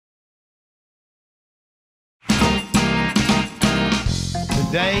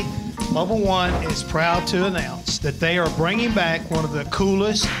Today, Mobile One is proud to announce that they are bringing back one of the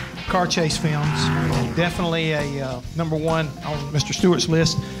coolest car chase films, and definitely a #1 on Mr. Stewart's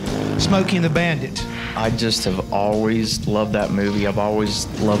list, Smokey and the Bandit. I just have always loved that movie. I've always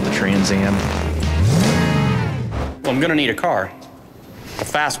loved the Trans Am. Well, I'm gonna need a car, a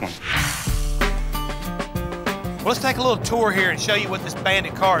fast one. Well, let's take a little tour here and show you what this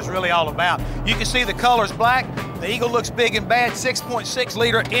Bandit car is really all about. You can see the color's black. The Eagle looks big and bad, 6.6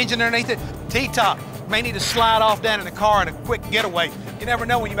 liter engine underneath it. T-top, may need to slide off down in the car in a quick getaway. You never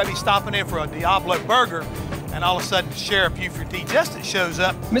know when you may be stopping in for a Diablo burger and all of a sudden Sheriff Buford T. Justice shows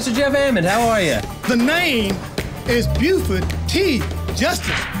up. Mr. Jeff Hammond, how are you? The name is Buford T.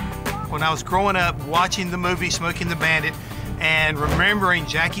 Justice. When I was growing up watching the movie Smokey and the Bandit and remembering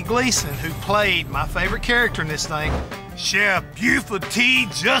Jackie Gleason, who played my favorite character in this thing, Sheriff Buford T.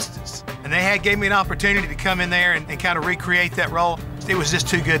 Justice. And they gave me an opportunity to come in there and kind of recreate that role. It was just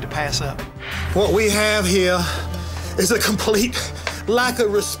too good to pass up. What we have here is a complete lack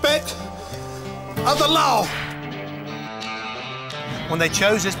of respect of the law. When they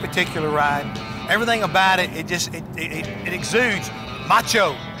chose this particular ride, everything about it, it exudes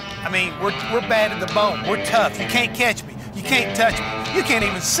macho. I mean, we're bad at the bone. We're tough. You can't catch me. You can't touch me. You can't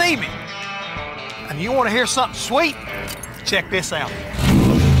even see me. And you want to hear something sweet? Check this out.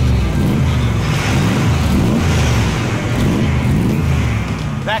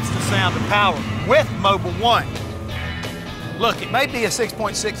 That's the sound of power with Mobile One. Look, it may be a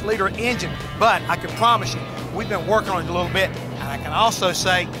 6.6 liter engine, but I can promise you, we've been working on it a little bit, and I can also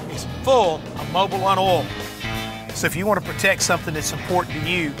say it's full of Mobile One oil. So if you want to protect something that's important to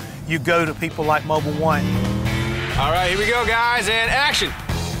you, you go to people like Mobile One. All right, here we go, guys, and action.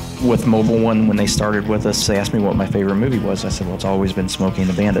 With Mobile One, when they started with us, they asked me what my favorite movie was. I said, well, it's always been Smokey and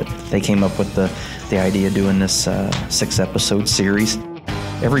the Bandit. They came up with the idea of doing this 6-episode series.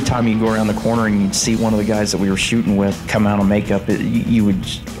 Every time you go around the corner and you'd see one of the guys that we were shooting with come out of makeup, you would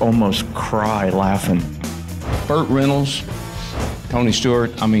almost cry laughing. Burt Reynolds, Tony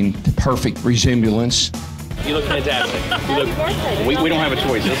Stewart, I mean, perfect resemblance. You look fantastic. We don't have a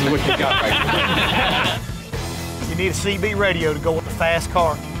choice. This is what you got right now. You need a CB radio to go with the fast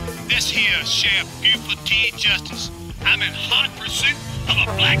car. This here is Sheriff Buford T. Justice. I'm in hot pursuit of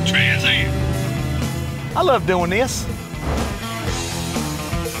a black Trans Am. I love doing this.